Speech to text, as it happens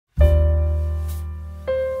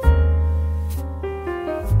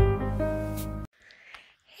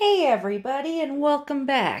everybody, and welcome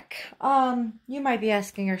back. You might be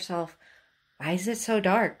asking yourself, why is it so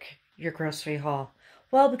dark, your grocery haul?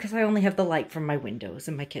 Well, because I only have the light from my windows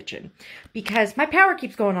in my kitchen. Because my power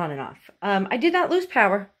keeps going on and off. I did not lose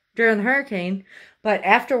power during the hurricane, but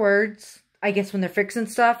afterwards, I guess when they're fixing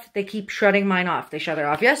stuff, they keep shutting mine off. They shut it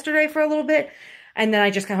off yesterday for a little bit, and then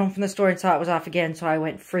I just got home from the store and saw it was off again, so I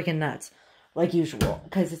went freaking nuts. Like usual,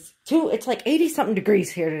 because it's like 80-something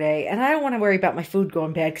degrees here today, and I don't want to worry about my food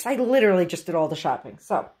going bad, because I literally just did all the shopping.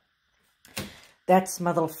 So, that's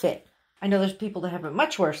my little fit. I know there's people that have it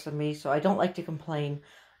much worse than me, so I don't like to complain,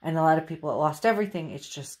 and a lot of people that lost everything, it's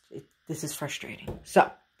just, this is frustrating.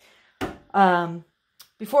 So,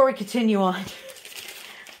 before we continue on,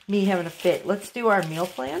 me having a fit, let's do our meal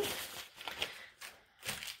plan.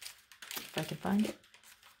 If I can find it.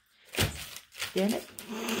 Damn it.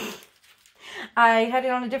 I had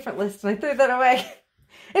it on a different list and I threw that away.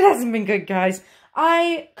 It hasn't been good, guys.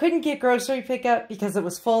 I couldn't get grocery pickup because it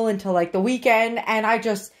was full until like the weekend. And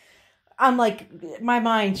I'm like, my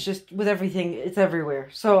mind's just with everything. It's everywhere.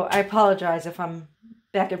 So I apologize if I'm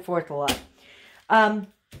back and forth a lot.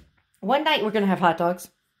 One night we're going to have hot dogs.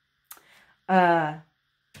 I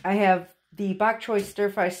have the bok choy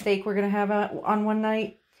stir-fry steak we're going to have on one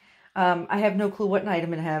night. I have no clue what night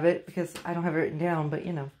I'm going to have it because I don't have it written down, but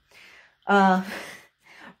you know.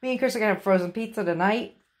 Me and Chris are going to have frozen pizza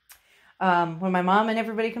tonight. When my mom and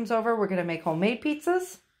everybody comes over, we're going to make homemade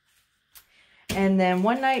pizzas. And then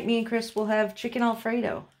one night, me and Chris will have chicken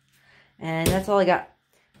Alfredo. And that's all I got.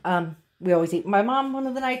 We always eat my mom one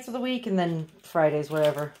of the nights of the week, and then Fridays,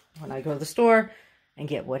 whatever, when I go to the store and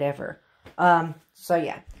get whatever. So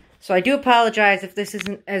yeah. So I do apologize if this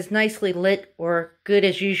isn't as nicely lit or good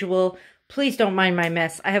as usual. Please don't mind my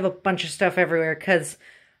mess. I have a bunch of stuff everywhere because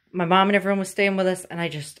my mom and everyone was staying with us, and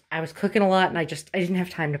I was cooking a lot, and I didn't have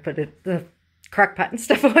time to put the crock pot and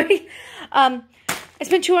stuff away. I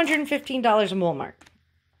spent $215 in Walmart.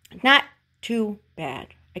 Not too bad.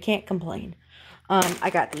 I can't complain. I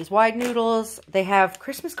got these wide noodles. They have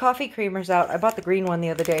Christmas coffee creamers out. I bought the green one the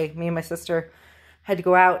other day. Me and my sister had to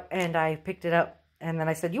go out, and I picked it up, and then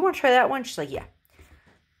I said, you want to try that one? She's like, yeah.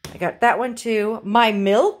 I got that one too. My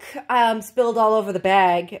milk spilled all over the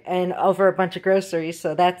bag and over a bunch of groceries,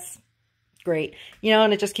 so that's great. You know,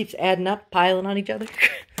 and it just keeps adding up, piling on each other.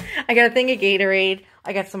 I got a thing of Gatorade.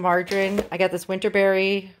 I got some margarine. I got this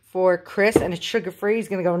Winterberry for Chris, and it's sugar-free. He's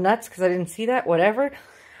going to go nuts because I didn't see that. Whatever.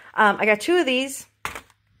 I got two of these.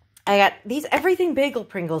 I got these Everything Bagel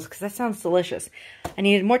Pringles because that sounds delicious. I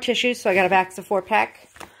needed more tissues, so I got a box of 4-pack.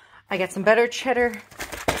 I got some better cheddar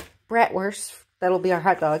bratwurst. That'll be our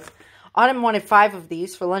hot dogs. Autumn wanted 5 of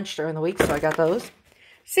these for lunch during the week, so I got those.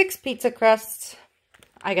 6 pizza crusts.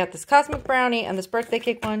 I got this cosmic brownie and this birthday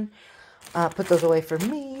cake one. Put those away for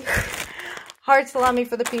me. Hard salami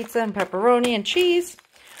for the pizza and pepperoni and cheese.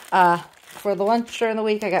 For the lunch during the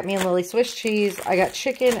week, I got me and Lily Swiss cheese. I got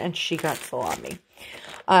chicken and she got salami.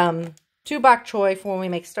 2 bok choy for when we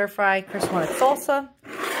make stir fry. Chris wanted salsa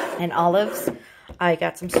and olives. I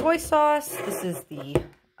got some soy sauce. This is the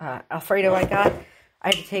Alfredo I got. I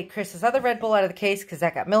had to take Chris's other Red Bull out of the case because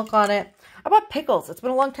that got milk on it. I bought pickles. It's been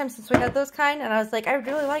a long time since we had those kind, and I was like, I would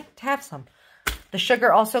really like to have some. The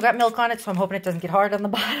sugar also got milk on it, so I'm hoping it doesn't get hard on the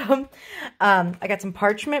bottom. I got some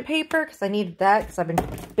parchment paper because I needed that because I've been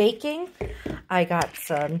baking. I got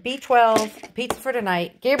some B12, pizza for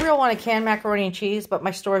tonight. Gabriel wanted canned macaroni and cheese, but my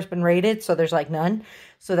store's been raided, so there's like none.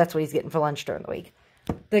 So that's what he's getting for lunch during the week.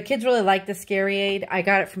 The kids really like the Scary Aid. I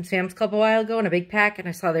got it from Sam's Club a while ago in a big pack, and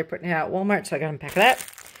I saw they were putting it out at Walmart, so I got a pack of that.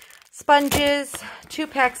 Sponges, 2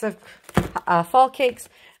 packs of fall cakes,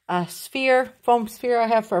 a sphere, foam sphere I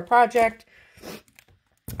have for a project.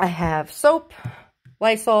 I have soap,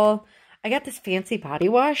 Lysol. I got this fancy body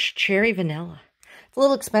wash, cherry vanilla. It's a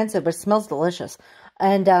little expensive, but it smells delicious.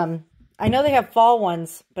 And I know they have fall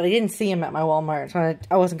ones, but I didn't see them at my Walmart, so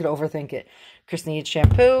I wasn't going to overthink it. Chris needed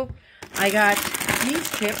shampoo. I got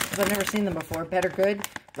these chips, because I've never seen them before. Better Good,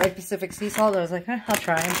 Red Pacific Sea Salt. I was like, I'll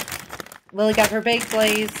try them. Lily got her baked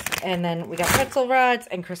glaze, and then we got pretzel rods,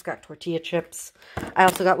 and Chris got tortilla chips. I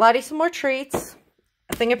also got Lottie some more treats,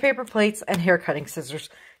 a thing of paper plates, and hair cutting scissors,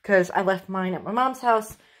 because I left mine at my mom's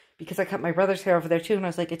house, because I cut my brother's hair over there too, and I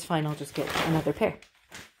was like, it's fine, I'll just get another pair.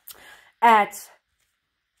 At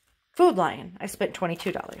Food Lion, I spent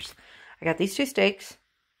 $22. I got these 2 steaks,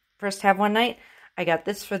 first have one night. I got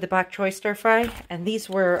this for the bok choy stir fry, and these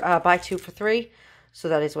were buy 2 for 3, so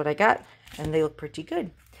that is what I got, and they look pretty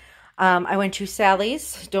good. I went to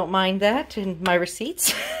Sally's, don't mind that, in my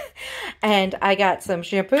receipts, and I got some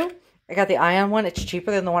shampoo I got the Ion one. It's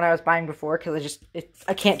cheaper than the one I was buying before because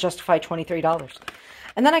I can't justify $23.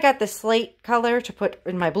 And then I got this slate color to put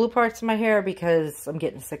in my blue parts of my hair because I'm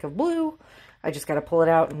getting sick of blue. I just got to pull it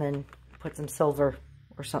out and then put some silver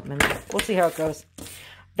or something in it. We'll see how it goes.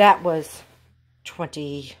 That was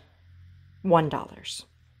 $21.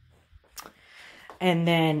 And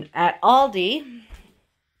then at Aldi,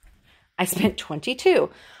 I spent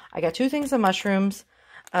 $22. I got 2 things of mushrooms,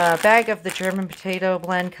 a bag of the German potato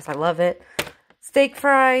blend because I love it, steak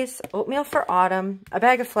fries, oatmeal for autumn, a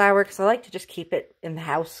bag of flour because I like to just keep it in the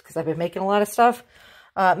house because I've been making a lot of stuff,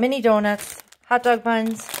 mini donuts, hot dog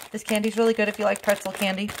buns. This candy's really good if you like pretzel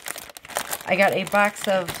candy. I got a box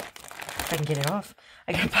of, if I can get it off,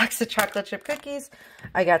 I got a box of chocolate chip cookies.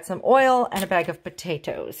 I got some oil and a bag of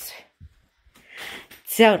potatoes.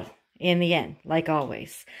 So, in the end, like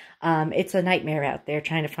always, it's a nightmare out there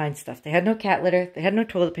trying to find stuff. They had no cat litter. They had no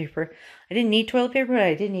toilet paper. I didn't need toilet paper, but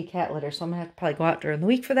I did need cat litter, so I'm going to have to probably go out during the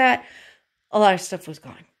week for that. A lot of stuff was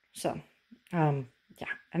gone. So, yeah.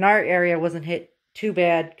 And our area wasn't hit too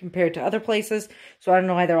bad compared to other places, so I don't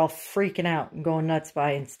know why they're all freaking out and going nuts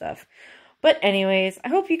buying stuff. But anyways, I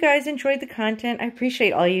hope you guys enjoyed the content. I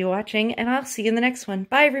appreciate all you watching, and I'll see you in the next one.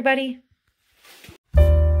 Bye, everybody.